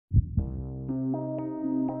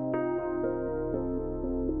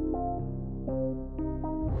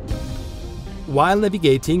While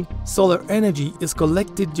navigating, solar energy is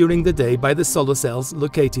collected during the day by the solar cells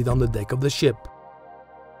located on the deck of the ship.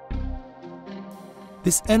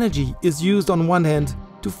 This energy is used on one hand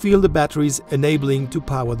to fuel the batteries, enabling to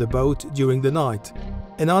power the boat during the night,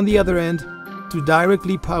 and on the other hand, to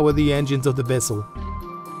directly power the engines of the vessel.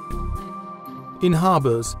 In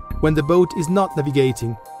harbors, when the boat is not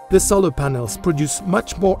navigating, the solar panels produce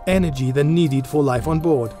much more energy than needed for life on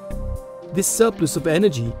board. This surplus of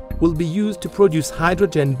energy will be used to produce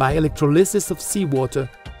hydrogen by electrolysis of seawater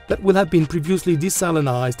that will have been previously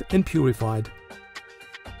desalinized and purified.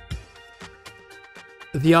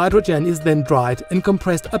 The hydrogen is then dried and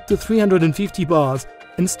compressed up to 350 bars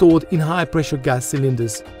and stored in high-pressure gas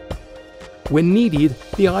cylinders. When needed,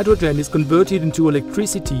 the hydrogen is converted into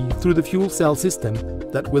electricity through the fuel cell system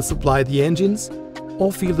that will supply the engines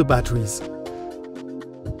or fuel the batteries.